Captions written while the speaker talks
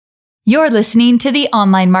You're listening to the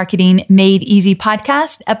Online Marketing Made Easy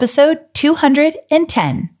podcast, episode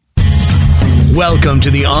 210. Welcome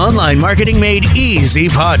to the Online Marketing Made Easy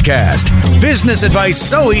podcast. Business advice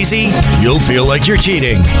so easy, you'll feel like you're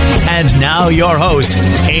cheating. And now your host,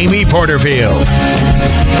 Amy Porterfield.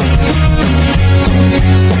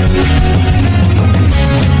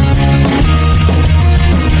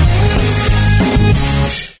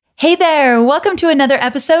 Hey there, welcome to another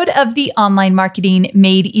episode of the Online Marketing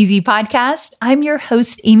Made Easy podcast. I'm your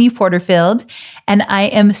host, Amy Porterfield, and I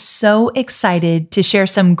am so excited to share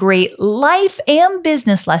some great life and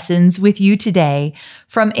business lessons with you today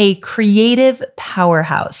from a creative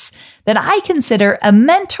powerhouse that I consider a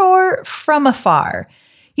mentor from afar.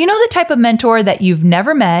 You know, the type of mentor that you've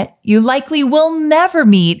never met, you likely will never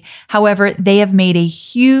meet. However, they have made a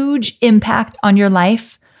huge impact on your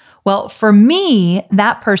life. Well, for me,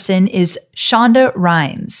 that person is Shonda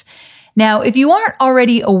Rhimes. Now, if you aren't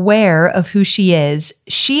already aware of who she is,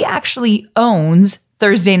 she actually owns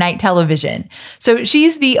Thursday Night Television. So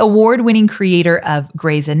she's the award-winning creator of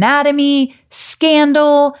Grey's Anatomy,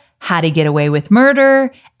 Scandal, How to Get Away with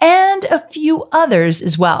Murder, and a few others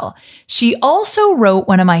as well. She also wrote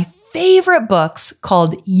one of my favorite books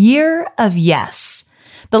called Year of Yes.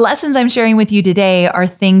 The lessons I'm sharing with you today are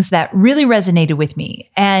things that really resonated with me.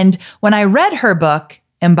 And when I read her book,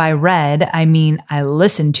 and by read, I mean I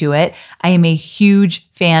listened to it, I am a huge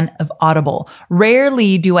fan of Audible.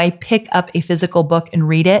 Rarely do I pick up a physical book and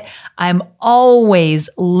read it. I'm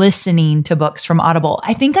always listening to books from Audible.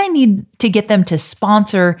 I think I need to get them to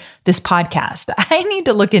sponsor this podcast. I need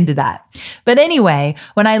to look into that. But anyway,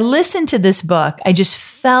 when I listened to this book, I just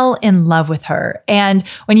fell in love with her. And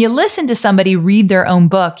when you listen to somebody read their own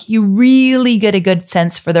book, you really get a good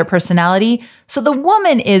sense for their personality. So the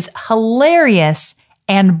woman is hilarious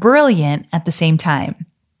and brilliant at the same time.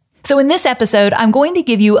 So in this episode, I'm going to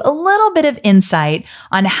give you a little bit of insight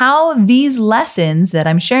on how these lessons that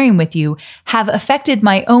I'm sharing with you have affected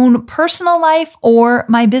my own personal life or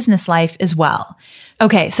my business life as well.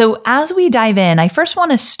 Okay, so as we dive in, I first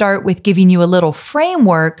want to start with giving you a little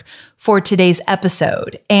framework for today's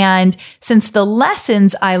episode. And since the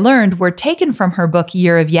lessons I learned were taken from her book,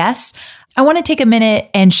 Year of Yes, I want to take a minute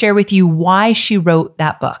and share with you why she wrote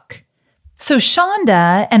that book. So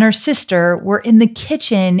Shonda and her sister were in the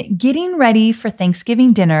kitchen getting ready for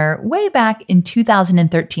Thanksgiving dinner way back in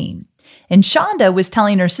 2013. And Shonda was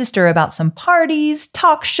telling her sister about some parties,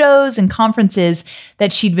 talk shows, and conferences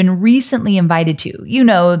that she'd been recently invited to. You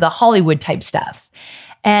know, the Hollywood type stuff.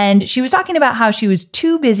 And she was talking about how she was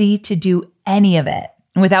too busy to do any of it.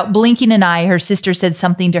 And without blinking an eye, her sister said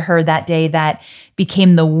something to her that day that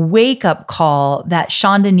became the wake-up call that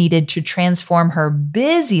Shonda needed to transform her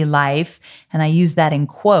busy life, and I use that in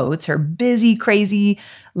quotes, her busy, crazy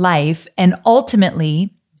life, and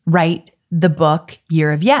ultimately write the book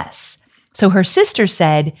Year of Yes. So her sister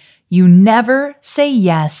said, "You never say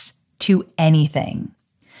yes to anything."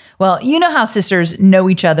 Well, you know how sisters know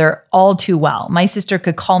each other all too well. My sister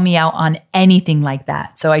could call me out on anything like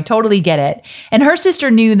that, so I totally get it. And her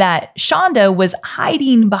sister knew that Shonda was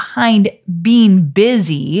hiding behind being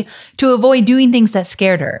busy to avoid doing things that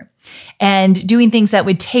scared her and doing things that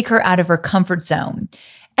would take her out of her comfort zone.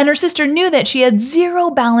 And her sister knew that she had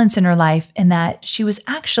zero balance in her life and that she was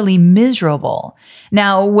actually miserable.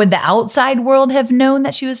 Now, would the outside world have known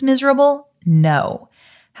that she was miserable? No.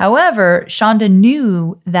 However, Shonda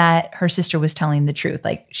knew that her sister was telling the truth.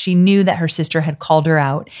 Like, she knew that her sister had called her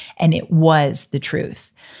out and it was the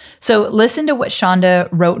truth. So listen to what Shonda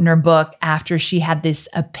wrote in her book after she had this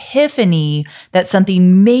epiphany that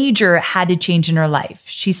something major had to change in her life.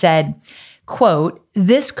 She said, quote,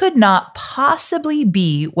 "This could not possibly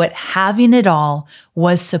be what having it all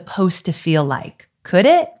was supposed to feel like, could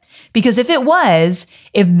it? Because if it was,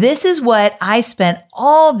 if this is what I spent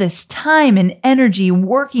all this time and energy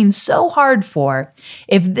working so hard for,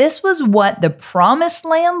 if this was what the promised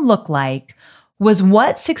land looked like, was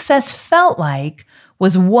what success felt like,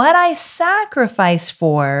 was what I sacrificed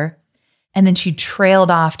for," and then she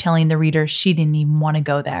trailed off telling the reader she didn't even want to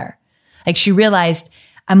go there. Like, she realized,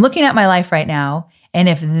 I'm looking at my life right now, and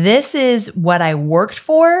if this is what I worked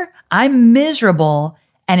for, I'm miserable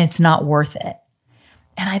and it's not worth it.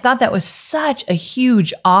 And I thought that was such a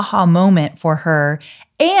huge aha moment for her.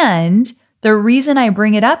 And the reason I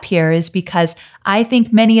bring it up here is because I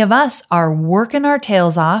think many of us are working our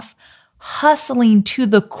tails off, hustling to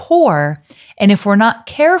the core. And if we're not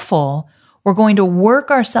careful, we're going to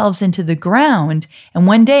work ourselves into the ground. And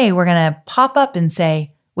one day we're going to pop up and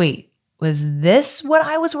say, wait, was this what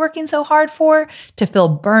I was working so hard for? To feel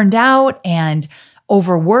burned out and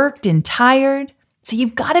overworked and tired? So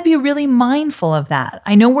you've got to be really mindful of that.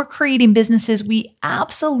 I know we're creating businesses we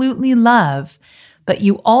absolutely love, but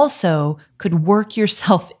you also could work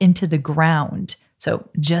yourself into the ground. So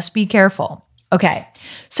just be careful. Okay.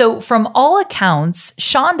 So from all accounts,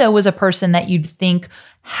 Shonda was a person that you'd think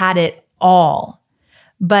had it all.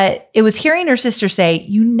 But it was hearing her sister say,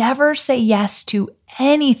 you never say yes to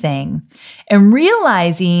anything, and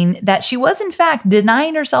realizing that she was in fact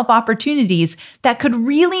denying herself opportunities that could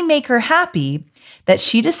really make her happy, that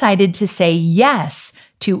she decided to say yes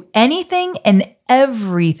to anything and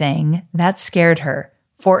everything that scared her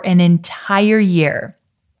for an entire year.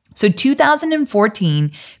 So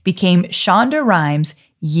 2014 became Shonda Rhimes'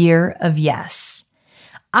 year of yes.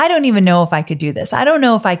 I don't even know if I could do this. I don't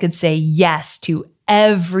know if I could say yes to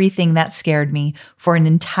everything that scared me for an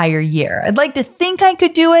entire year. I'd like to think I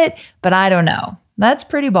could do it, but I don't know. That's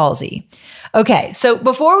pretty ballsy. Okay, so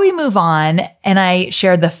before we move on and I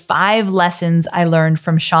share the 5 lessons I learned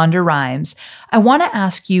from Shonda Rhimes, I want to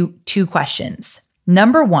ask you 2 questions.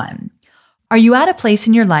 Number 1, are you at a place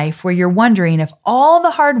in your life where you're wondering if all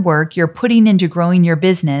the hard work you're putting into growing your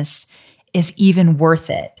business is even worth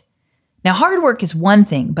it? Now, hard work is one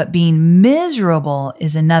thing, but being miserable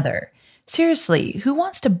is another. Seriously, who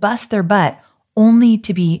wants to bust their butt only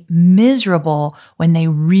to be miserable when they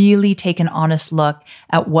really take an honest look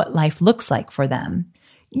at what life looks like for them?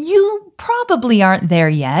 You probably aren't there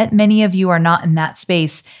yet. Many of you are not in that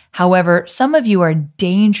space. However, some of you are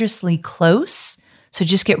dangerously close. So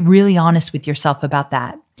just get really honest with yourself about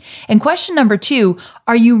that. And question number 2,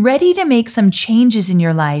 are you ready to make some changes in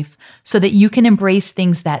your life so that you can embrace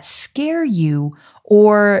things that scare you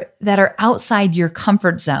or that are outside your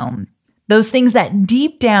comfort zone? Those things that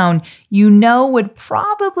deep down you know would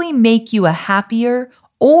probably make you a happier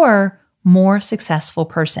or more successful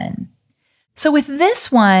person. So with this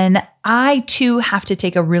one, I too have to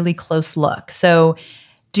take a really close look. So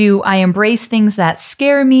do I embrace things that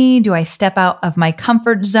scare me? Do I step out of my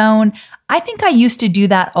comfort zone? I think I used to do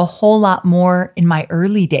that a whole lot more in my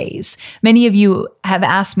early days. Many of you have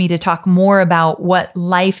asked me to talk more about what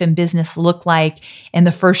life and business looked like in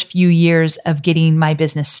the first few years of getting my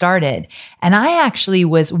business started. And I actually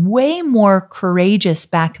was way more courageous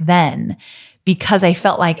back then because I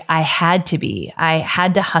felt like I had to be. I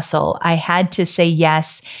had to hustle. I had to say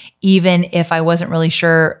yes, even if I wasn't really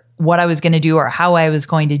sure what I was going to do or how I was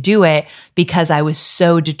going to do it, because I was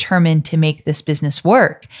so determined to make this business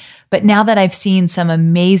work. But now that I've seen some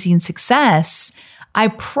amazing success, I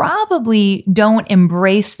probably don't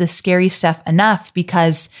embrace the scary stuff enough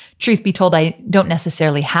because, truth be told, I don't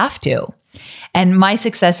necessarily have to. And my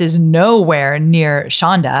success is nowhere near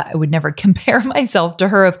Shonda. I would never compare myself to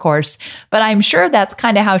her, of course, but I'm sure that's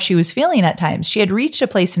kind of how she was feeling at times. She had reached a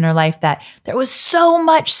place in her life that there was so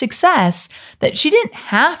much success that she didn't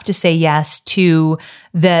have to say yes to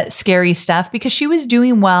the scary stuff because she was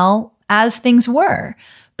doing well as things were.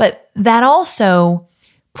 But that also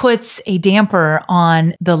puts a damper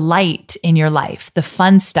on the light in your life, the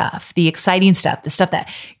fun stuff, the exciting stuff, the stuff that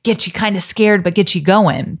gets you kind of scared but gets you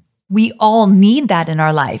going. We all need that in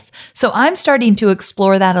our life. So I'm starting to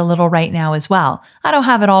explore that a little right now as well. I don't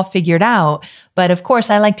have it all figured out, but of course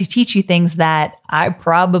I like to teach you things that I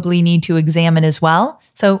probably need to examine as well.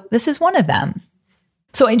 So this is one of them.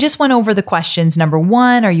 So I just went over the questions. Number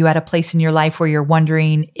 1, are you at a place in your life where you're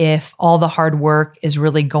wondering if all the hard work is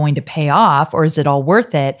really going to pay off, or is it all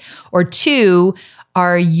worth it? Or 2,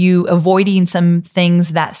 are you avoiding some things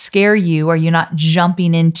that scare you? Are you not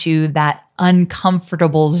jumping into that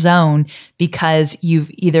uncomfortable zone because you've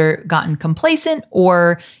either gotten complacent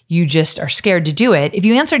or you just are scared to do it? If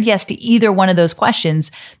you answered yes to either one of those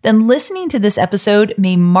questions, then listening to this episode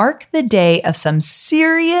may mark the day of some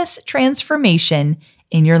serious transformation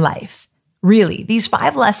in your life. Really, these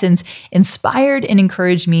 5 lessons inspired and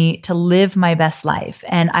encouraged me to live my best life,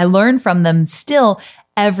 and I learn from them still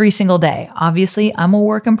every single day. Obviously, I'm a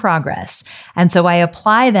work in progress. And so I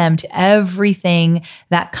apply them to everything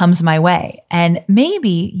that comes my way. And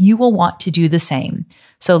maybe you will want to do the same.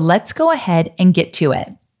 So let's go ahead and get to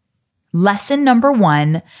it. Lesson number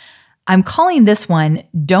 1, I'm calling this one,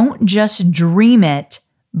 don't just dream it,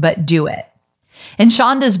 but do it. In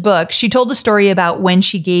Shonda's book, she told a story about when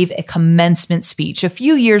she gave a commencement speech a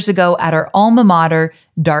few years ago at her alma mater,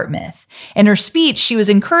 Dartmouth. In her speech, she was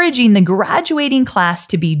encouraging the graduating class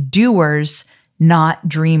to be doers, not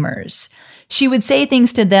dreamers. She would say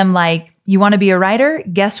things to them like, you want to be a writer?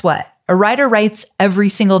 Guess what? A writer writes every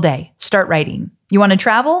single day. Start writing. You want to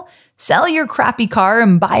travel? Sell your crappy car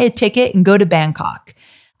and buy a ticket and go to Bangkok.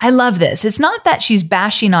 I love this. It's not that she's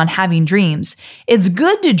bashing on having dreams. It's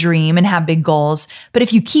good to dream and have big goals, but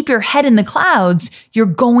if you keep your head in the clouds, you're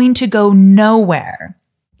going to go nowhere.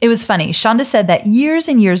 It was funny. Shonda said that years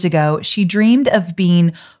and years ago, she dreamed of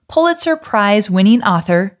being Pulitzer Prize winning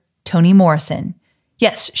author Toni Morrison.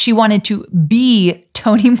 Yes, she wanted to be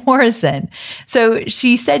Toni Morrison. So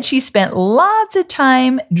she said she spent lots of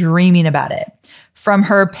time dreaming about it from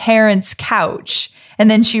her parents' couch. And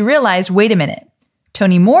then she realized, wait a minute,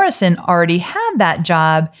 Toni Morrison already had that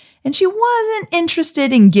job and she wasn't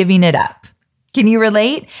interested in giving it up. Can you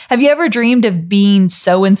relate? Have you ever dreamed of being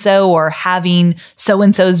so-and-so or having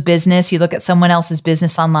so-and-so's business? You look at someone else's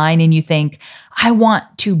business online and you think, I want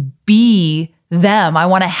to be them. I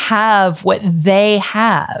want to have what they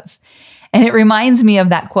have. And it reminds me of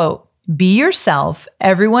that quote, be yourself,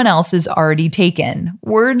 everyone else is already taken.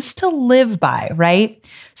 Words to live by, right?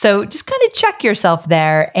 So just kind of check yourself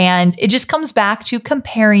there. And it just comes back to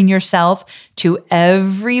comparing yourself to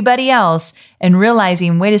everybody else and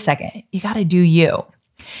realizing, wait a second, you got to do you.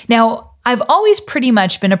 Now, I've always pretty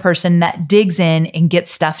much been a person that digs in and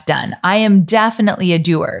gets stuff done. I am definitely a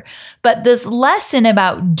doer. But this lesson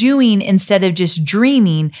about doing instead of just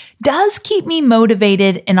dreaming does keep me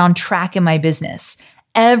motivated and on track in my business.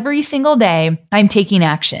 Every single day, I'm taking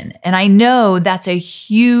action. And I know that's a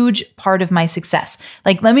huge part of my success.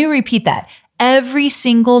 Like, let me repeat that. Every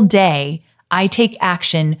single day, I take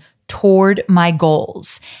action toward my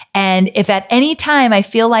goals. And if at any time I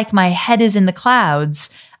feel like my head is in the clouds,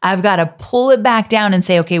 I've got to pull it back down and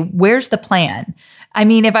say, okay, where's the plan? I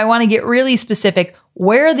mean, if I want to get really specific,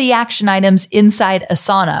 where are the action items inside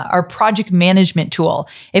Asana, our project management tool?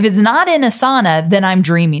 If it's not in Asana, then I'm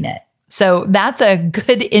dreaming it. So that's a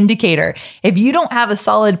good indicator. If you don't have a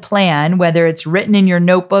solid plan, whether it's written in your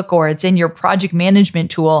notebook or it's in your project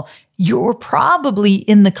management tool, you're probably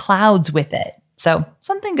in the clouds with it. So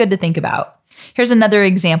something good to think about. Here's another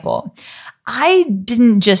example. I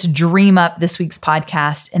didn't just dream up this week's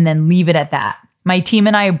podcast and then leave it at that. My team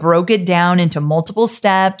and I broke it down into multiple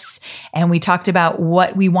steps, and we talked about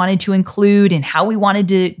what we wanted to include and how we wanted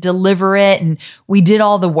to deliver it, and we did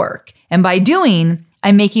all the work. And by doing,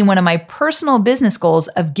 I'm making one of my personal business goals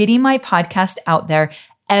of getting my podcast out there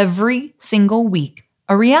every single week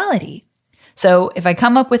a reality. So if I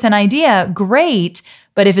come up with an idea, great.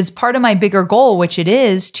 But if it's part of my bigger goal, which it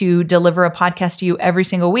is to deliver a podcast to you every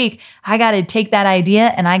single week, I got to take that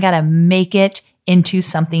idea and I got to make it into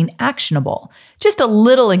something actionable. Just a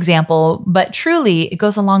little example, but truly it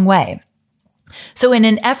goes a long way. So in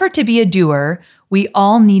an effort to be a doer, we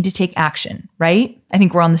all need to take action, right? I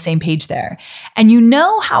think we're on the same page there. And you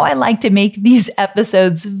know how I like to make these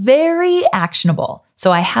episodes very actionable.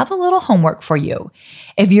 So I have a little homework for you.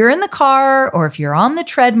 If you're in the car or if you're on the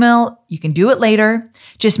treadmill, you can do it later.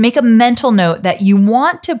 Just make a mental note that you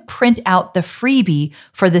want to print out the freebie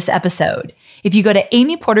for this episode. If you go to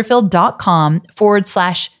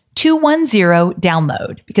amyporterfield.com/210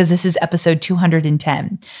 download, because this is episode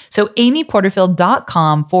 210. So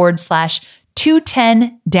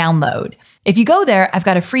amyporterfield.com/210 download. If you go there, I've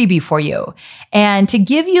got a freebie for you. And to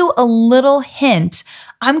give you a little hint,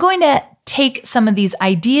 I'm going to take some of these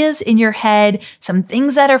ideas in your head, some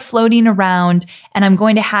things that are floating around, and I'm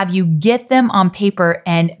going to have you get them on paper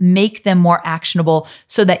and make them more actionable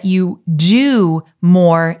so that you do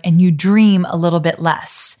more and you dream a little bit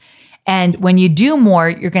less. And when you do more,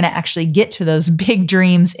 you're going to actually get to those big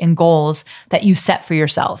dreams and goals that you set for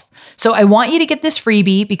yourself. So I want you to get this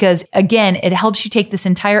freebie because, again, it helps you take this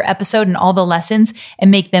entire episode and all the lessons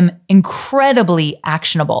and make them incredibly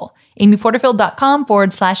actionable.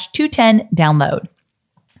 amyporterfield.com/210 download.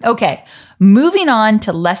 Okay, moving on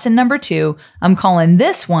to lesson number 2. I'm calling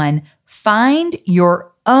this one, Find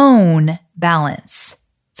Your Own Balance.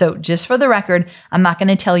 So just for the record, I'm not going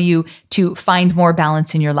to tell you to find more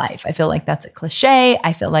balance in your life. I feel like that's a cliche.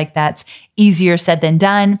 I feel like that's easier said than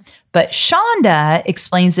done. But Shonda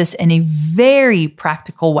explains this in a very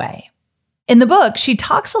practical way. In the book, she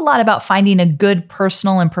talks a lot about finding a good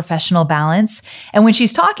personal and professional balance. And when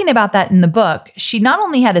she's talking about that in the book, she not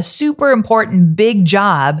only had a super important big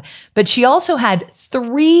job, but she also had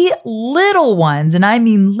 3 little ones, and I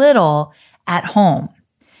mean little, at home.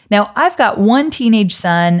 Now, I've got 1 teenage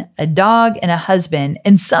son, a dog, and a husband,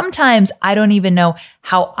 and sometimes I don't even know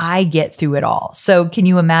how I get through it all. So can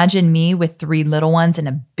you imagine me with 3 little ones and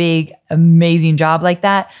a big, amazing job like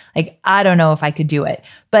that? Like, I don't know if I could do it.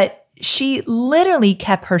 But she literally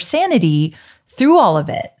kept her sanity through all of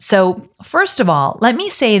it. So first of all, let me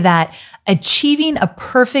say that achieving a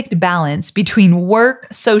perfect balance between work,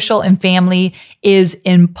 social, and family is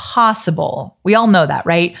impossible. We all know that,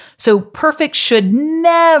 right? So perfect should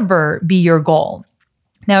never be your goal.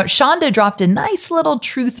 Now, Shonda dropped a nice little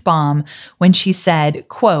truth bomb when she said,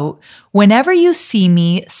 quote, "Whenever you see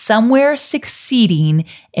me somewhere succeeding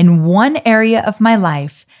in one area of my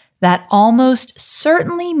life, that almost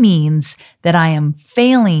certainly means that I am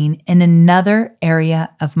failing in another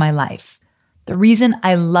area of my life." The reason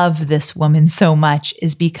I love this woman so much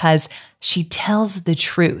is because she tells the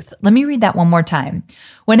truth. Let me read that one more time.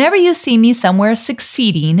 "Whenever you see me somewhere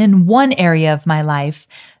succeeding in one area of my life,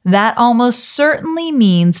 that almost certainly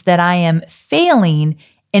means that I am failing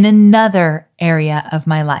in another area of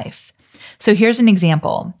my life." So here's an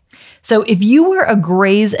example. So if you were a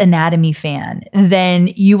Grey's Anatomy fan, then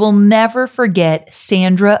you will never forget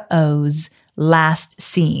Sandra Oh's last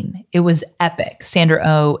scene. It was epic. Sandra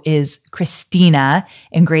Oh is Christina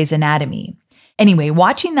in Grey's Anatomy. Anyway,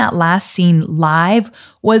 watching that last scene live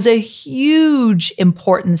was a huge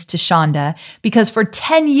importance to Shonda because for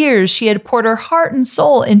 10 years, she had poured her heart and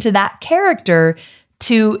soul into that character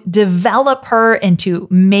to develop her and to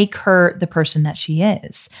make her the person that she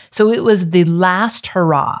is. So it was the last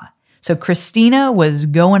hurrah. So Christina was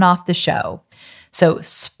going off the show. So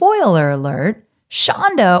spoiler alert,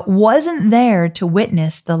 Shonda wasn't there to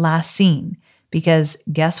witness the last scene because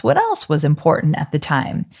guess what else was important at the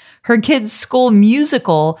time? Her kids' school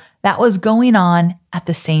musical that was going on at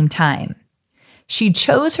the same time. She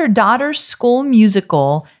chose her daughter's school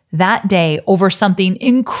musical that day over something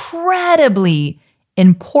incredibly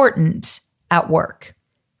important at work.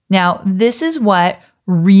 Now, this is what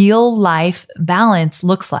real life balance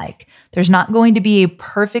looks like. There's not going to be a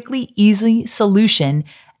perfectly easy solution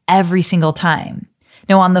every single time.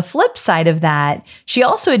 Now, on the flip side of that, she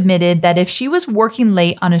also admitted that if she was working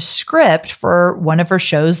late on a script for one of her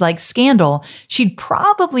shows like Scandal, she'd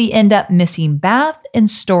probably end up missing bath and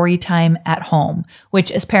story time at home,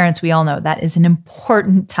 which as parents, we all know that is an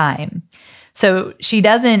important time. So she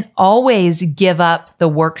doesn't always give up the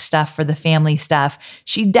work stuff for the family stuff.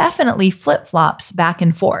 She definitely flip-flops back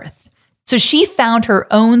and forth. So she found her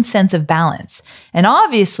own sense of balance. And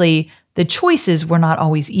obviously, the choices were not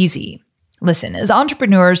always easy. Listen, as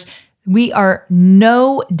entrepreneurs, we are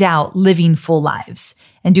no doubt living full lives.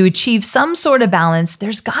 And to achieve some sort of balance,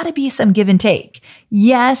 there's got to be some give and take.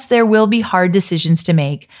 Yes, there will be hard decisions to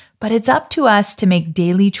make, but it's up to us to make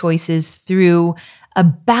daily choices through a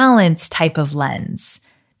balance type of lens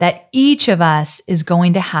that each of us is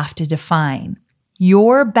going to have to define.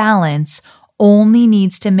 Your balance only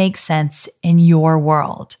needs to make sense in your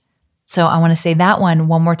world. So I want to say that one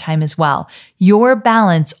more time as well. Your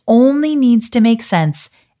balance only needs to make sense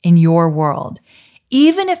in your world.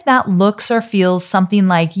 Even if that looks or feels something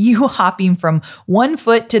like you hopping from one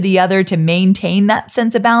foot to the other to maintain that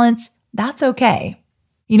sense of balance, that's okay.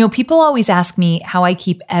 You know, people always ask me how I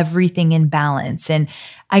keep everything in balance. And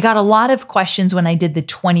I got a lot of questions when I did the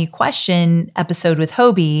 20 question episode with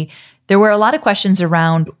Hobie. There were a lot of questions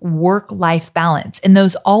around work-life balance. And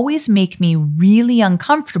those always make me really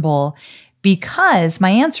uncomfortable because my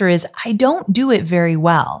answer is I don't do it very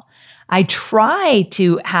well. I try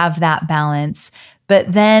to have that balance,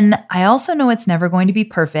 but then I also know it's never going to be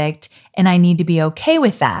perfect and I need to be okay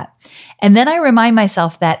with that. And then I remind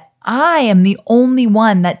myself that I am the only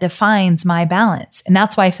one that defines my balance. And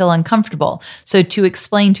that's why I feel uncomfortable. So to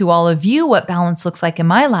explain to all of you what balance looks like in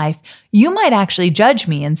my life, you might actually judge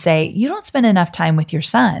me and say, you don't spend enough time with your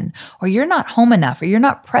son, or you're not home enough, or you're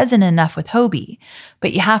not present enough with Hobie.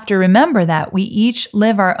 But you have to remember that we each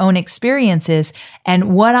live our own experiences,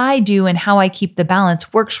 and what I do and how I keep the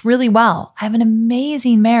balance works really well. I have an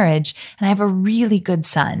amazing marriage, and I have a really good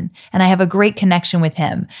son, and I have a great connection with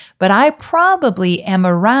him. But I probably am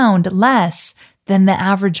around less than the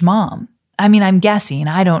average mom. I mean, I'm guessing.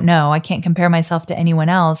 I don't know. I can't compare myself to anyone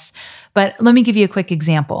else. But let me give you a quick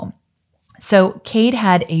example. So Cade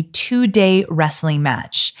had a 2-day wrestling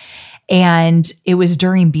match, and it was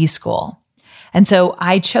during B school. And so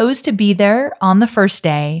I chose to be there on the first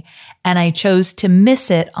day, and I chose to miss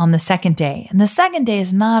it on the second day. And the second day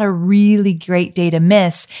is not a really great day to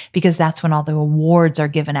miss because that's when all the awards are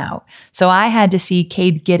given out. So I had to see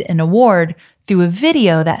Cade get an award through a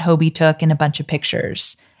video that Hobie took and a bunch of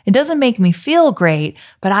pictures. It doesn't make me feel great,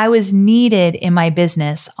 but I was needed in my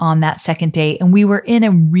business on that second day, and we were in a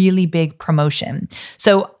really big promotion.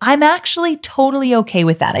 So I'm actually totally okay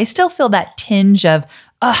with that. I still feel that tinge of,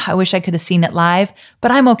 I wish I could have seen it live, but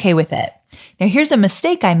I'm okay with it. Now, here's a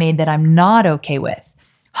mistake I made that I'm not okay with.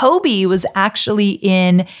 Hobie was actually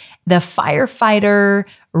in the firefighter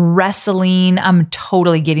wrestling. I'm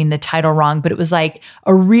totally getting the title wrong, but it was like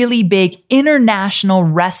a really big international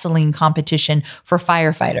wrestling competition for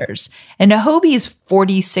firefighters. And Hobie is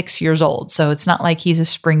 46 years old, so it's not like he's a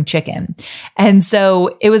spring chicken. And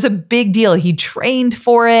so it was a big deal. He trained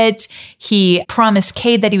for it. He promised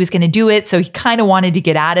Cade that he was going to do it. So he kind of wanted to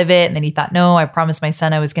get out of it. And then he thought, no, I promised my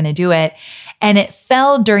son I was going to do it. And it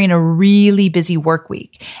fell during a really busy work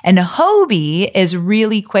week. And Hobie is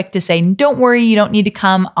really quick to say, don't worry, you don't need to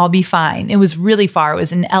come. I'll be fine. It was really far. It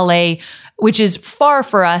was in LA, which is far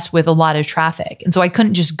for us with a lot of traffic. And so I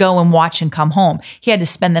couldn't just go and watch and come home. He had to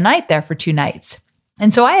spend the night there for 2 nights.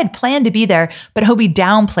 And so I had planned to be there, but Hobie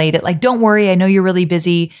downplayed it. Like, don't worry, I know you're really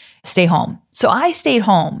busy. Stay home. So I stayed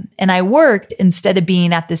home and I worked instead of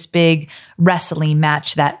being at this big wrestling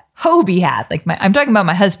match that Hobie had. Like I'm talking about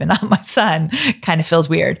my husband, not my son. Kind of feels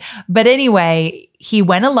weird. But anyway, he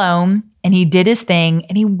went alone and he did his thing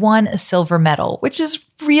and he won a silver medal, which is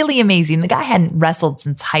really amazing. The guy hadn't wrestled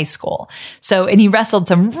since high school. And he wrestled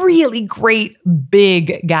some really great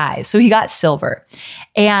big guys. So he got silver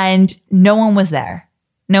and no one was there.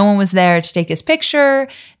 No one was there to take his picture.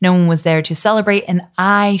 No one was there to celebrate. And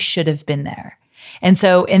I should have been there. And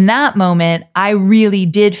so in that moment, I really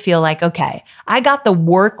did feel like, okay, I got the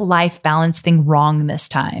work-life balance thing wrong this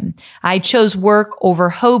time. I chose work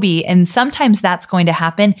over Hobie, and sometimes that's going to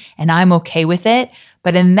happen, and I'm okay with it.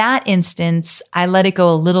 But in that instance, I let it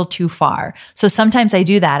go a little too far. So sometimes I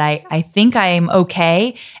do that. I think I'm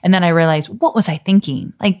okay, and then I realize, what was I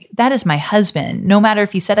thinking? Like, that is my husband. No matter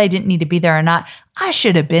if he said I didn't need to be there or not, I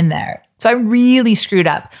should have been there. So I really screwed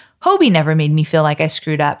up. Hobie never made me feel like I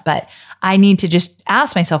screwed up, but I need to just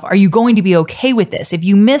ask myself, are you going to be okay with this? If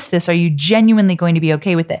you miss this, are you genuinely going to be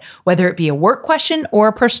okay with it? Whether it be a work question or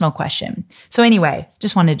a personal question. So anyway,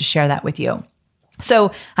 just wanted to share that with you.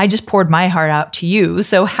 So I just poured my heart out to you.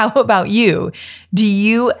 So how about you? Do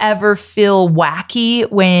you ever feel wacky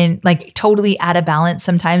when like totally out of balance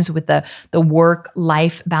sometimes with the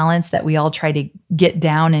work-life balance that we all try to get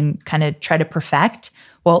down and kind of try to perfect?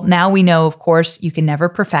 Well, now we know, of course, you can never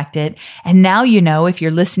perfect it. And now you know, if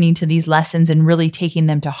you're listening to these lessons and really taking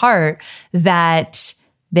them to heart, that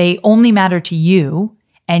they only matter to you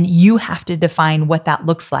and you have to define what that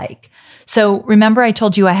looks like. So remember I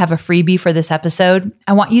told you I have a freebie for this episode?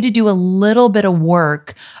 I want you to do a little bit of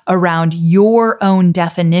work around your own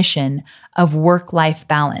definition of work-life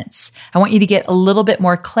balance. I want you to get a little bit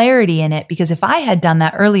more clarity in it because if I had done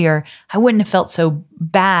that earlier, I wouldn't have felt so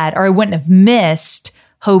bad or I wouldn't have missed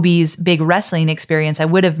Hobie's big wrestling experience. I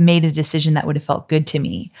would have made a decision that would have felt good to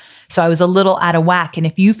me. So I was a little out of whack. And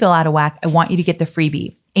if you feel out of whack, I want you to get the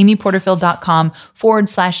freebie,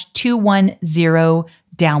 amyporterfield.com/210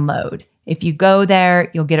 download. If you go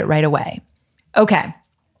there, you'll get it right away. Okay,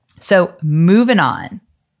 so moving on.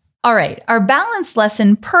 All right, our balance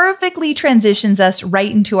lesson perfectly transitions us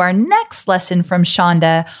right into our next lesson from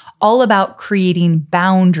Shonda, all about creating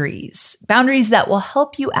boundaries that will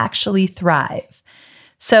help you actually thrive.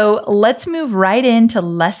 So let's move right into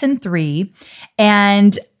lesson 3.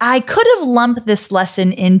 And I could have lumped this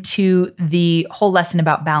lesson into the whole lesson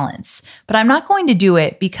about balance, but I'm not going to do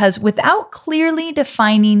it because without clearly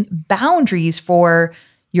defining boundaries for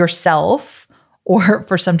yourself or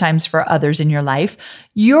for sometimes for others in your life,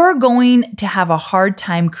 you're going to have a hard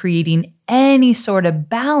time creating any sort of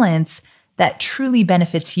balance that truly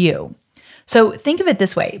benefits you. So think of it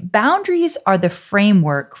this way. Boundaries are the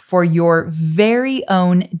framework for your very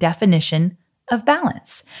own definition of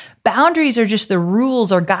balance. Boundaries are just the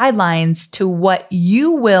rules or guidelines to what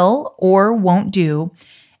you will or won't do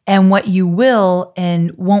and what you will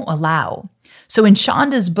and won't allow. So in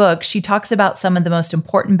Shonda's book, she talks about some of the most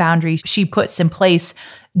important boundaries she puts in place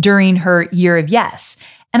during her year of yes.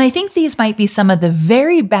 And I think these might be some of the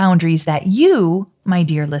very boundaries that you, my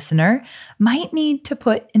dear listener, might need to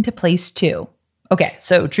put into place too. Okay,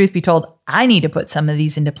 so truth be told, I need to put some of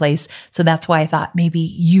these into place. So that's why I thought maybe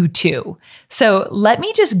you too. So let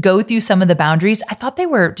me just go through some of the boundaries. I thought they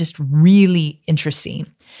were just really interesting.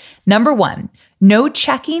 Number 1, no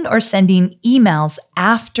checking or sending emails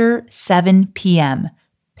after 7 p.m.,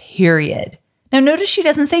 period. Now notice she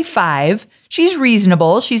doesn't say 5. She's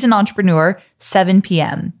reasonable. She's an entrepreneur, 7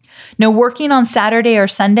 p.m. No working on Saturday or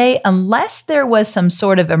Sunday unless there was some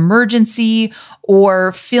sort of emergency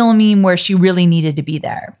or filming where she really needed to be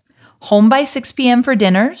there. Home by 6 p.m. for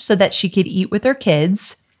dinner so that she could eat with her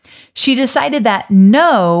kids. She decided that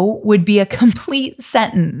no would be a complete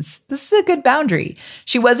sentence. This is a good boundary.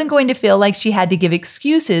 She wasn't going to feel like she had to give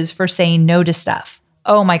excuses for saying no to stuff.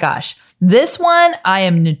 Oh my gosh. This one I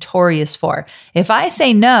am notorious for. If I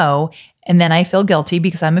say no, and then I feel guilty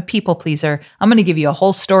because I'm a people pleaser, I'm going to give you a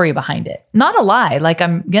whole story behind it. Not a lie, like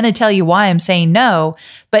I'm going to tell you why I'm saying no,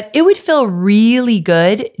 but it would feel really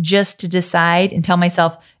good just to decide and tell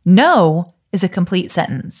myself, no is a complete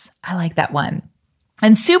sentence. I like that one.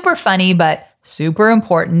 And super funny, but super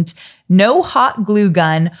important, no hot glue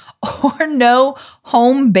gun or no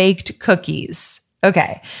home-baked cookies.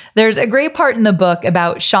 Okay, there's a great part in the book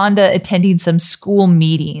about Shonda attending some school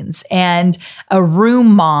meetings, and a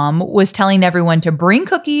room mom was telling everyone to bring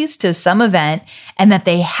cookies to some event and that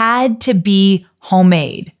they had to be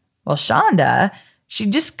homemade. Well, Shonda, she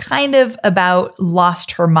just kind of about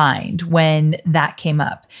lost her mind when that came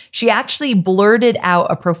up. She actually blurted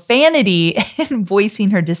out a profanity in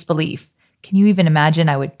voicing her disbelief. Can you even imagine?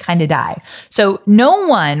 I would kind of die. So no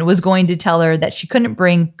one was going to tell her that she couldn't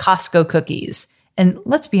bring Costco cookies. And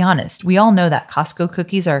let's be honest, we all know that Costco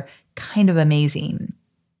cookies are kind of amazing.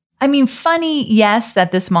 I mean, funny, yes,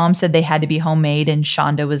 that this mom said they had to be homemade and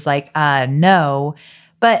Shonda was like, no.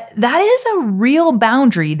 But that is a real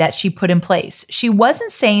boundary that she put in place. She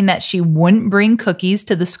wasn't saying that she wouldn't bring cookies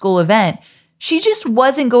to the school event. She just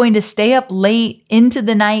wasn't going to stay up late into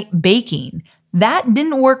the night baking. That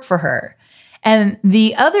didn't work for her. And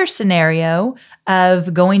the other scenario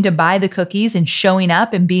of going to buy the cookies and showing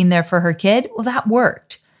up and being there for her kid, well, that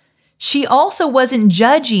worked. She also wasn't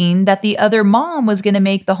judging that the other mom was going to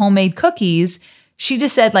make the homemade cookies. She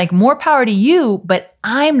just said, like, more power to you, but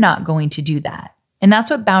I'm not going to do that. And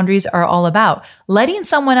that's what boundaries are all about. Letting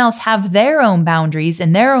someone else have their own boundaries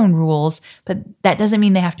and their own rules, but that doesn't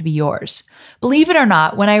mean they have to be yours. Believe it or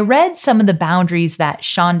not, when I read some of the boundaries that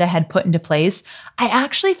Shonda had put into place, I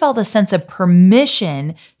actually felt a sense of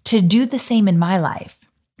permission to do the same in my life.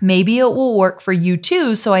 Maybe it will work for you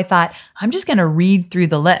too, so I thought, I'm just going to read through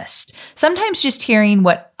the list. Sometimes just hearing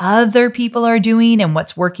what other people are doing and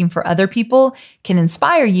what's working for other people can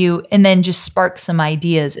inspire you and then just spark some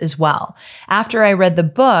ideas as well. After I read the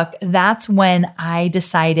book, that's when I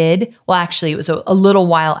decided, well, actually, it was a little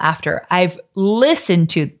while after. I've listened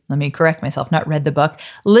to, let me correct myself, not read the book,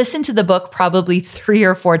 listened to the book probably 3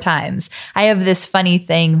 or 4 times. I have this funny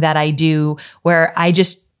thing that I do where I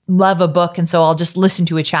just love a book. And so I'll just listen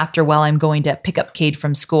to a chapter while I'm going to pick up Cade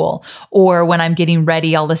from school. Or when I'm getting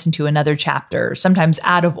ready, I'll listen to another chapter, sometimes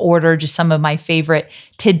out of order, just some of my favorite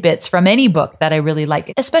tidbits from any book that I really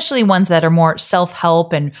like, especially ones that are more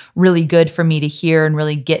self-help and really good for me to hear and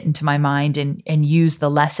really get into my mind and use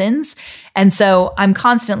the lessons. And so I'm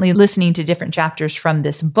constantly listening to different chapters from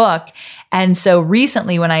this book. And so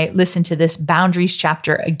recently when I listened to this boundaries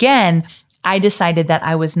chapter again, I decided that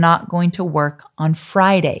I was not going to work on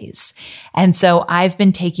Fridays. And so I've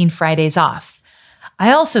been taking Fridays off.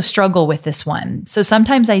 I also struggle with this one. So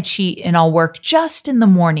sometimes I cheat and I'll work just in the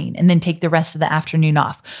morning and then take the rest of the afternoon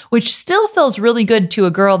off, which still feels really good to a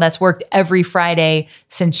girl that's worked every Friday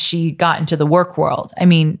since she got into the work world. I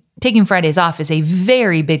mean, taking Fridays off is a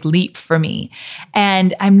very big leap for me.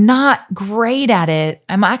 And I'm not great at it.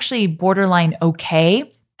 I'm actually borderline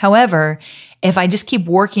okay. However, if I just keep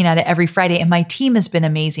working at it every Friday, and my team has been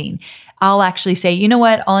amazing, I'll actually say, you know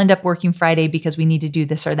what, I'll end up working Friday because we need to do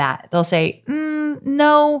this or that. They'll say,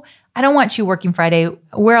 no, I don't want you working Friday.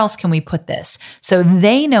 Where else can we put this? So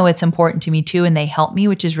they know it's important to me too, and they help me,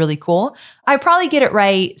 which is really cool. I probably get it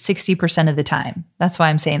right 60% of the time. That's why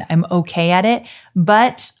I'm saying I'm okay at it,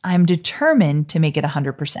 but I'm determined to make it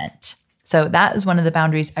 100%. So that is one of the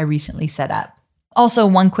boundaries I recently set up. Also,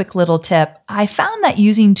 one quick little tip. I found that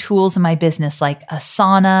using tools in my business like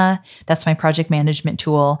Asana, that's my project management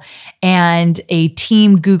tool, and a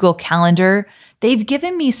team Google Calendar, they've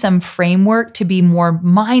given me some framework to be more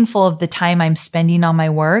mindful of the time I'm spending on my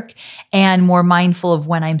work and more mindful of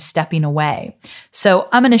when I'm stepping away. So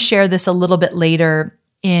I'm going to share this a little bit later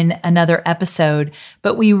in another episode,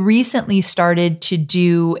 but we recently started to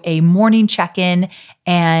do a morning check-in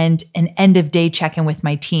and an end of day check-in with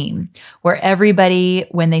my team, where everybody,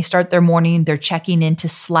 when they start their morning, they're checking into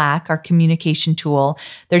Slack, our communication tool.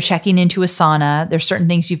 They're checking into Asana. There's certain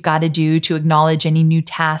things you've got to do to acknowledge any new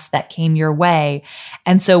tasks that came your way.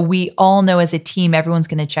 And so we all know as a team, everyone's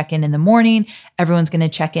going to check in the morning, everyone's going to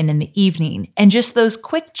check in the evening. And just those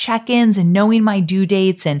quick check-ins and knowing my due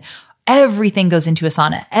dates and everything goes into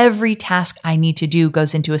Asana. Every task I need to do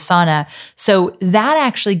goes into Asana. So that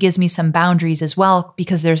actually gives me some boundaries as well,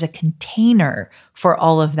 because there's a container for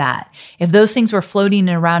all of that. If those things were floating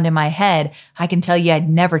around in my head, I can tell you I'd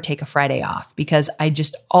never take a Friday off because I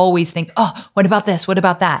just always think, oh, what about this? What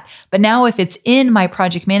about that? But now if it's in my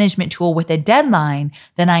project management tool with a deadline,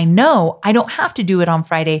 then I know I don't have to do it on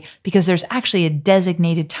Friday because there's actually a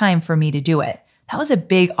designated time for me to do it. That was a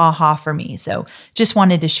big aha for me. So just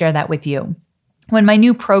wanted to share that with you. When my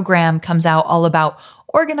new program comes out all about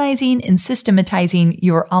organizing and systematizing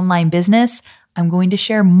your online business, I'm going to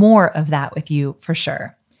share more of that with you for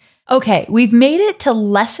sure. Okay, we've made it to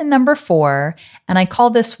lesson number 4, and I call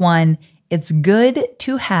this one, It's Good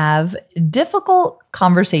to Have Difficult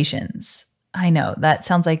Conversations. I know, that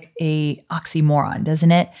sounds like a oxymoron,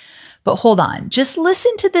 doesn't it? But hold on, just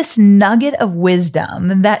listen to this nugget of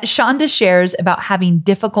wisdom that Shonda shares about having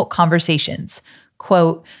difficult conversations.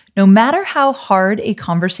 Quote, "No matter how hard a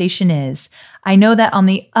conversation is, I know that on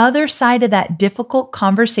the other side of that difficult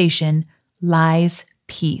conversation lies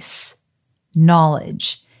peace,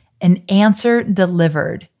 knowledge, an answer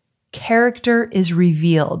delivered, character is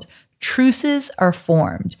revealed, truces are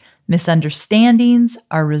formed, misunderstandings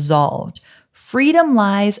are resolved. Freedom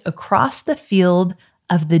lies across the field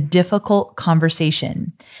of the difficult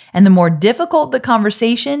conversation. And the more difficult the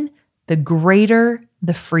conversation, the greater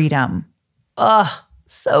the freedom." Ugh,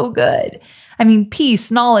 so good. I mean,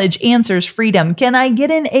 peace, knowledge, answers, freedom. Can I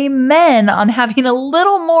get an amen on having a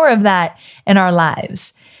little more of that in our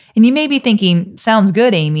lives? And you may be thinking, sounds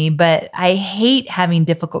good, Amy, but I hate having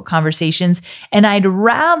difficult conversations and I'd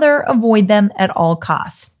rather avoid them at all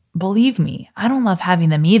costs. Believe me, I don't love having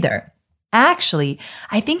them either. Actually,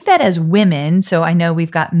 I think that as women, so I know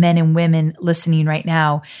we've got men and women listening right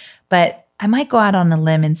now, but I might go out on a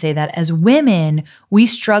limb and say that as women, we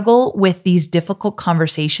struggle with these difficult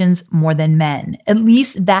conversations more than men. At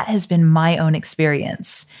least that has been my own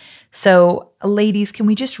experience. So ladies, can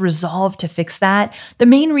we just resolve to fix that? The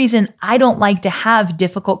main reason I don't like to have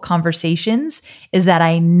difficult conversations is that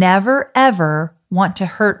I never, ever want to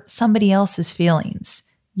hurt somebody else's feelings.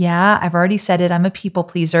 Yeah, I've already said it. I'm a people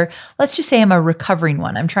pleaser. Let's just say I'm a recovering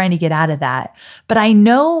one. I'm trying to get out of that. But I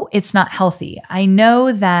know it's not healthy. I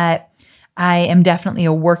know that I am definitely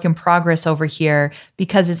a work in progress over here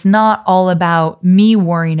because it's not all about me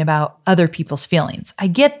worrying about other people's feelings. I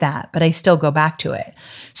get that, but I still go back to it.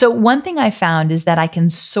 So one thing I found is that I can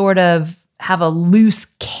sort of have a loose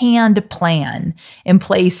canned plan in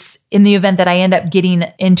place in the event that I end up getting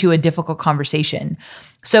into a difficult conversation.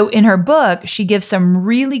 So in her book, she gives some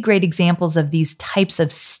really great examples of these types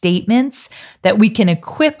of statements that we can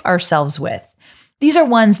equip ourselves with. These are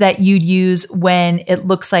ones that you'd use when it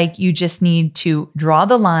looks like you just need to draw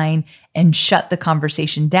the line and shut the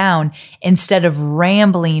conversation down instead of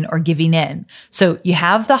rambling or giving in. So you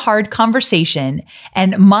have the hard conversation,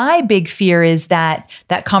 and my big fear is that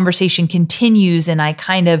that conversation continues and I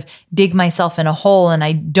kind of dig myself in a hole and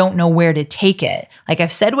I don't know where to take it. Like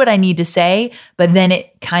I've said what I need to say, but then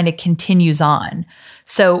it kind of continues on.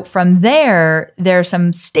 So from there are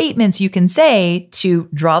some statements you can say to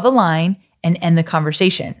draw the line and end the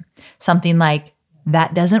conversation. Something like,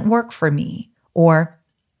 "That doesn't work for me," or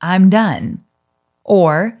 "I'm done,"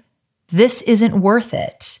 or "This isn't worth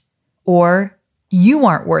it," or "You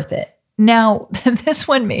aren't worth it." Now, this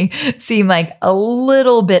one may seem like a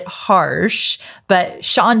little bit harsh, but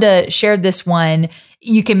Shonda shared this one.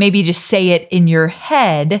 You can maybe just say it in your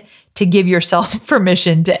head to give yourself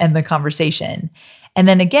permission to end the conversation. And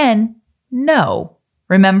then again, no.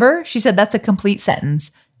 Remember, she said that's a complete sentence.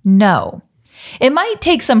 No. It might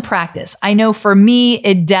take some practice. I know for me,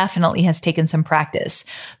 it definitely has taken some practice,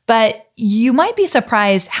 but you might be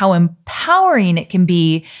surprised how empowering it can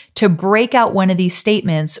be to break out one of these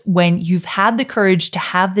statements when you've had the courage to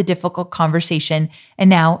have the difficult conversation,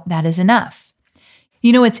 and now that is enough.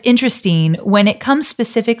 You know, it's interesting when it comes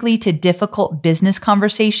specifically to difficult business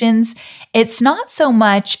conversations, it's not so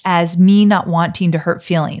much as me not wanting to hurt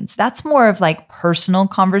feelings. That's more of like personal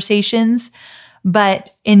conversations. But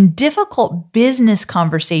in difficult business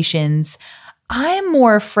conversations, I'm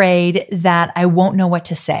more afraid that I won't know what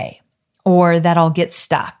to say, or that I'll get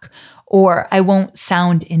stuck, or I won't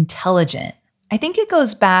sound intelligent. I think it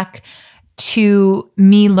goes back to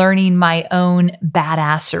me learning my own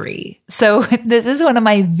badassery. So this is one of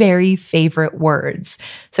my very favorite words.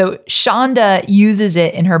 So Shonda uses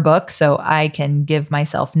it in her book, so I can give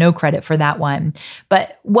myself no credit for that one.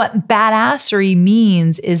 But what badassery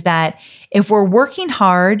means is that if we're working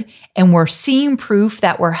hard and we're seeing proof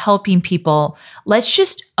that we're helping people, let's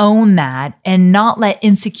just own that and not let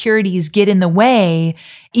insecurities get in the way,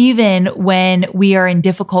 even when we are in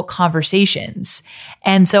difficult conversations.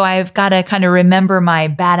 And so I've got to kind of remember my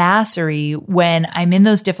badassery when I'm in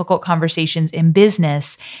those difficult conversations in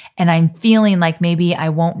business and I'm feeling like maybe I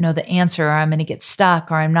won't know the answer, or I'm going to get stuck,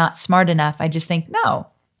 or I'm not smart enough. I just think, no,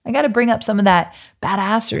 I got to bring up some of that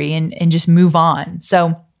badassery and just move on.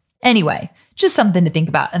 So anyway, just something to think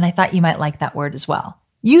about. And I thought you might like that word as well.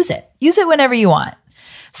 Use it. Use it whenever you want.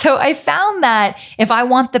 So I found that if I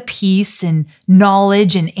want the peace and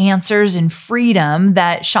knowledge and answers and freedom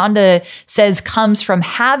that Shonda says comes from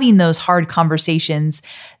having those hard conversations,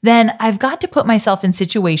 then I've got to put myself in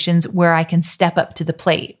situations where I can step up to the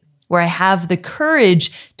plate, where I have the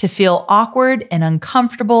courage to feel awkward and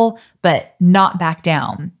uncomfortable, but not back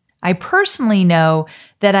down. I personally know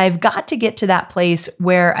that I've got to get to that place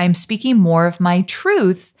where I'm speaking more of my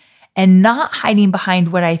truth and not hiding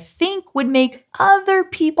behind what I think would make other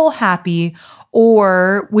people happy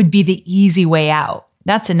or would be the easy way out.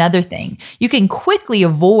 That's another thing. You can quickly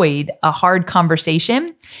avoid a hard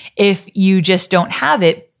conversation if you just don't have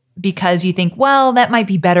it because you think, well, that might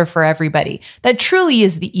be better for everybody. That truly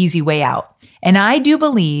is the easy way out. And I do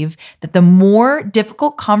believe that the more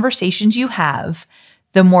difficult conversations you have,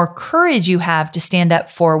 the more courage you have to stand up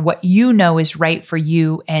for what you know is right for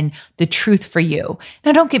you and the truth for you.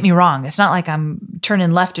 Now, don't get me wrong. It's not like I'm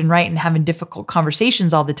turning left and right and having difficult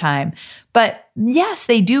conversations all the time. But yes,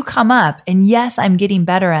 they do come up. And yes, I'm getting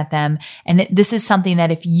better at them. And this is something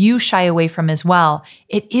that if you shy away from as well,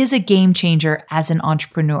 it is a game changer as an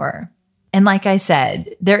entrepreneur. And like I said,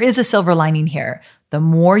 there is a silver lining here. The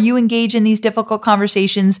more you engage in these difficult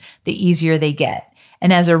conversations, the easier they get.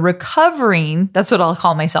 And as a that's what I'll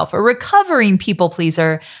call myself, a recovering people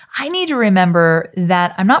pleaser, I need to remember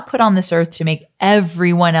that I'm not put on this earth to make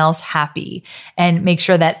everyone else happy and make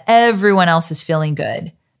sure that everyone else is feeling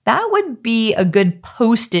good. That would be a good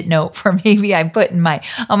Post-it note for maybe I put on my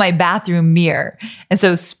bathroom mirror. And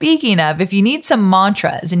so speaking of, if you need some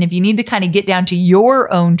mantras and if you need to kind of get down to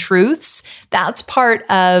your own truths, that's part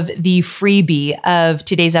of the freebie of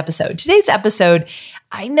today's episode. Today's episode,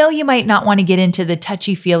 I know you might not want to get into the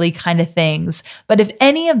touchy-feely kind of things, but if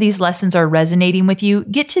any of these lessons are resonating with you,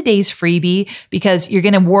 get today's freebie because you're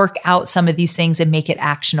going to work out some of these things and make it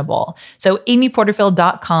actionable. So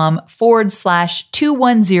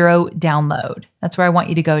amyporterfield.com/210 download. That's where I want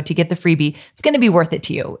you to go to get the freebie. It's going to be worth it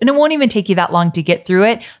to you. And it won't even take you that long to get through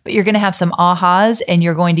it, but you're going to have some ahas and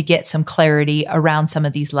you're going to get some clarity around some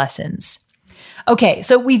of these lessons. Okay,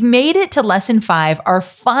 so we've made it to lesson 5, our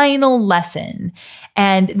final lesson.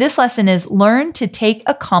 And this lesson is learn to take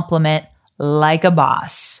a compliment like a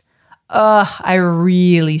boss. I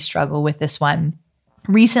really struggle with this one.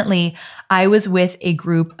 Recently, I was with a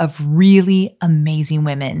group of really amazing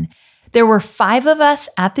women. There were 5 of us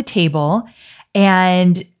at the table,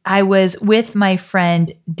 and I was with my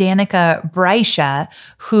friend Danica Breisha,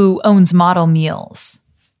 who owns Model Meals.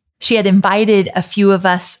 She had invited a few of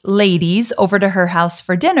us ladies over to her house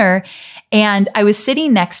for dinner, and I was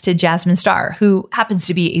sitting next to Jasmine Starr, who happens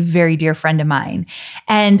to be a very dear friend of mine.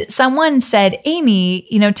 And someone said, Amy,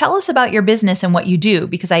 tell us about your business and what you do,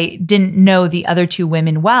 because I didn't know the other 2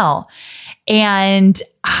 women well. And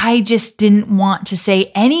I just didn't want to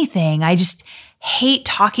say anything. I just hate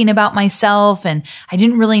talking about myself and I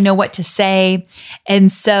didn't really know what to say.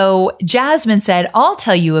 And so Jasmine said, I'll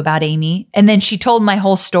tell you about Amy. And then she told my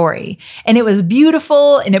whole story and it was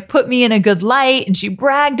beautiful and it put me in a good light and she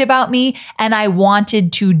bragged about me and I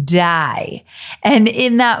wanted to die. And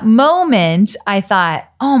in that moment, I thought,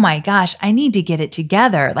 oh my gosh, I need to get it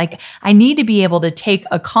together. Like I need to be able to take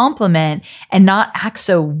a compliment and not act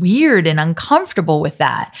so weird and uncomfortable with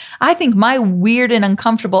that. I think my weird and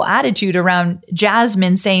uncomfortable attitude around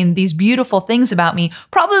Jasmine saying these beautiful things about me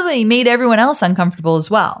probably made everyone else uncomfortable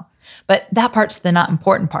as well. But that part's the not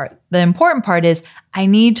important part. The important part is I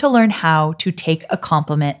need to learn how to take a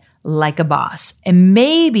compliment like a boss. And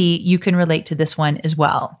maybe you can relate to this one as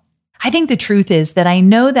well. I think the truth is that I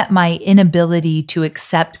know that my inability to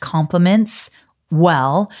accept compliments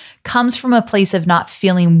well comes from a place of not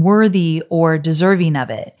feeling worthy or deserving of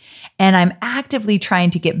it. And I'm actively trying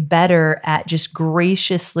to get better at just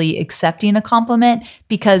graciously accepting a compliment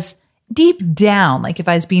because deep down, like if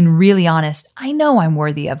I was being really honest, I know I'm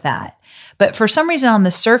worthy of that. But for some reason on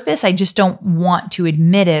the surface, I just don't want to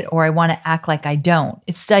admit it or I want to act like I don't.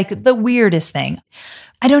 It's like the weirdest thing.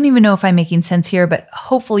 I don't even know if I'm making sense here, but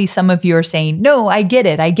hopefully some of you are saying, no, I get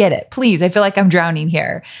it. Please, I feel like I'm drowning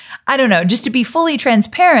here. I don't know. Just to be fully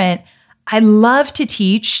transparent, I love to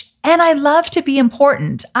teach and I love to be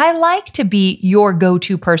important. I like to be your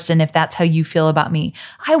go-to person if that's how you feel about me.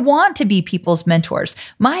 I want to be people's mentors.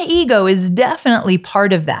 My ego is definitely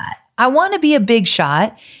part of that. I want to be a big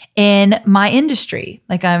shot in my industry.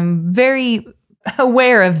 Like I'm very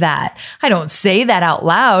aware of that. I don't say that out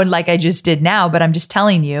loud like I just did now, but I'm just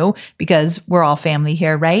telling you because we're all family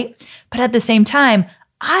here, right? But at the same time,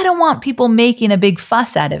 I don't want people making a big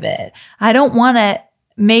fuss out of it. I don't want to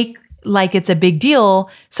make like it's a big deal.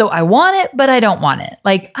 So I want it, but I don't want it.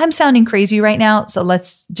 Like I'm sounding crazy right now. So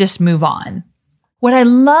let's just move on. What I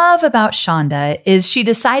love about Shonda is she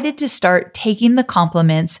decided to start taking the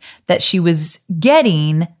compliments that she was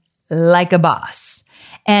getting like a boss.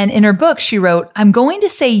 And in her book, she wrote, I'm going to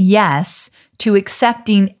say yes to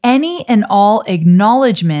accepting any and all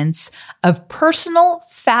acknowledgments of personal,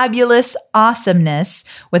 fabulous awesomeness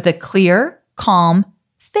with a clear, calm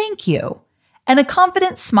thank you and a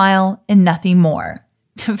confident smile and nothing more.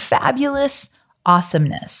 Fabulous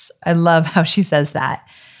awesomeness. I love how she says that.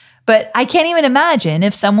 But I can't even imagine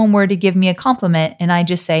if someone were to give me a compliment and I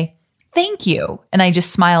just say, thank you, and I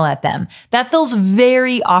just smile at them. That feels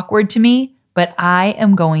very awkward to me, but I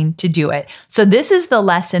am going to do it. So this is the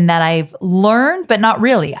lesson that I've learned, but not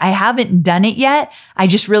really. I haven't done it yet. I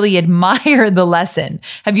just really admire the lesson.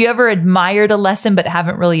 Have you ever admired a lesson but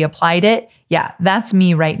haven't really applied it? Yeah, that's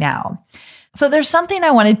me right now. So there's something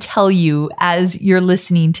I want to tell you as you're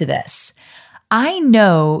listening to this. I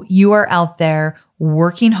know you are out there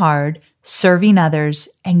working hard, serving others,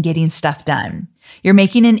 and getting stuff done. You're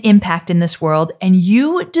making an impact in this world, and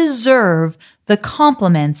you deserve the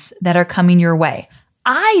compliments that are coming your way.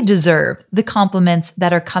 I deserve the compliments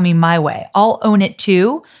that are coming my way. I'll own it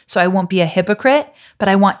too, so I won't be a hypocrite, but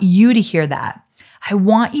I want you to hear that. I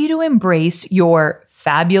want you to embrace your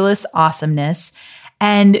fabulous awesomeness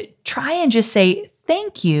and try and just say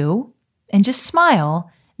thank you and just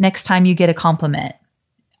smile next time you get a compliment.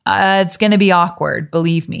 It's going to be awkward,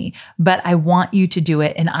 believe me, but I want you to do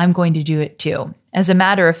it and I'm going to do it too. As a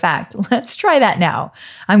matter of fact, let's try that now.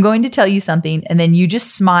 I'm going to tell you something and then you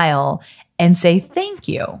just smile and say thank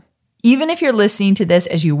you. Even if you're listening to this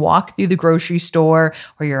as you walk through the grocery store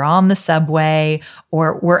or you're on the subway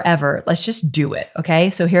or wherever, let's just do it. Okay,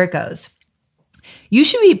 so here it goes. You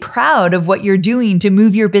should be proud of what you're doing to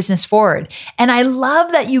move your business forward. And I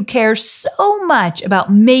love that you care so much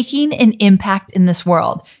about making an impact in this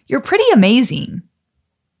world. You're pretty amazing.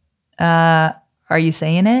 Are you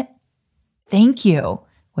saying it? Thank you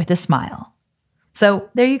with a smile. So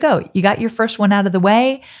there you go. You got your first one out of the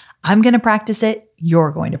way. I'm going to practice it.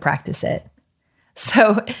 You're going to practice it.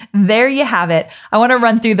 So there you have it. I want to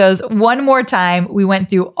run through those one more time. We went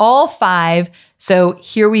through all 5. So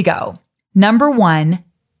here we go. Number 1,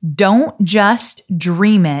 don't just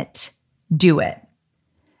dream it, do it.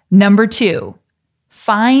 Number 2,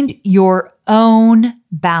 find your own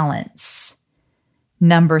balance.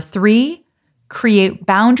 Number 3, create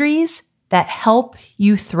boundaries that help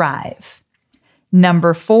you thrive.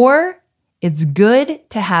 Number 4, it's good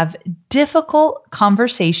to have difficult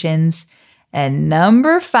conversations. And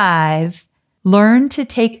number 5, learn to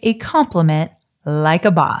take a compliment like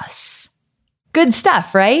a boss. Good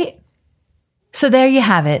stuff, right? So there you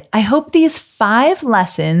have it. I hope these 5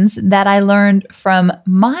 lessons that I learned from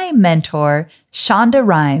my mentor, Shonda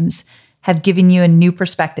Rhimes, have given you a new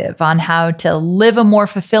perspective on how to live a more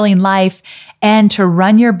fulfilling life and to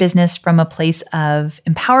run your business from a place of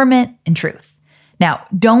empowerment and truth. Now,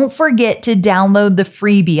 don't forget to download the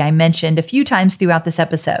freebie I mentioned a few times throughout this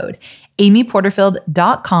episode,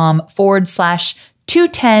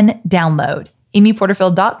 amyporterfield.com/210 download,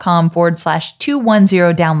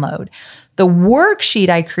 amyporterfield.com/210 download. The worksheet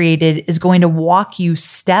I created is going to walk you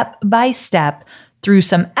step by step through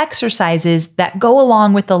some exercises that go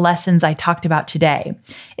along with the lessons I talked about today.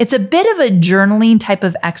 It's a bit of a journaling type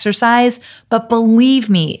of exercise, but believe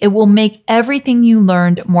me, it will make everything you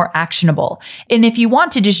learned more actionable. And if you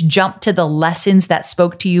want to just jump to the lessons that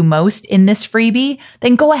spoke to you most in this freebie,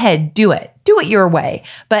 then go ahead, do it. Do it your way.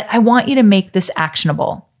 But I want you to make this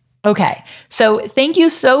actionable. Okay, so thank you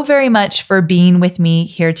so very much for being with me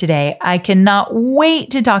here today. I cannot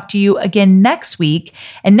wait to talk to you again next week.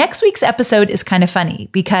 And next week's episode is kind of funny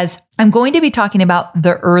because I'm going to be talking about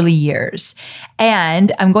the early years.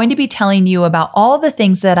 And I'm going to be telling you about all the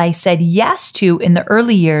things that I said yes to in the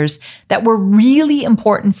early years that were really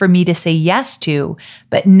important for me to say yes to.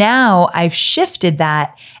 But now I've shifted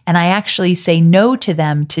that and I actually say no to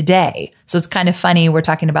them today. So it's kind of funny. We're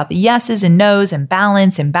talking about the yeses and nos and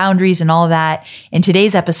balance and boundaries and all that in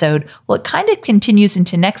today's episode. Well, it kind of continues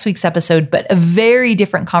into next week's episode, but a very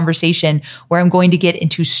different conversation where I'm going to get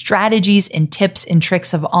into strategies and tips and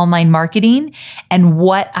tricks of online marketing and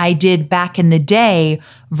what I did back in the day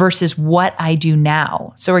versus what I do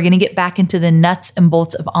now. So we're going to get back into the nuts and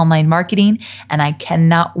bolts of online marketing, and I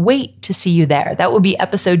cannot wait to see you there. That will be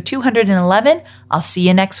episode 211. I'll see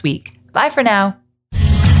you next week. Bye for now.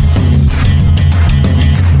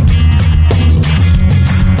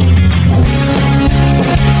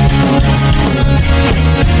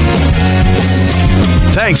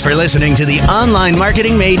 Thanks for listening to the Online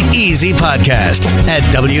Marketing Made Easy podcast at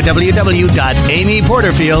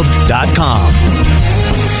www.amyporterfield.com.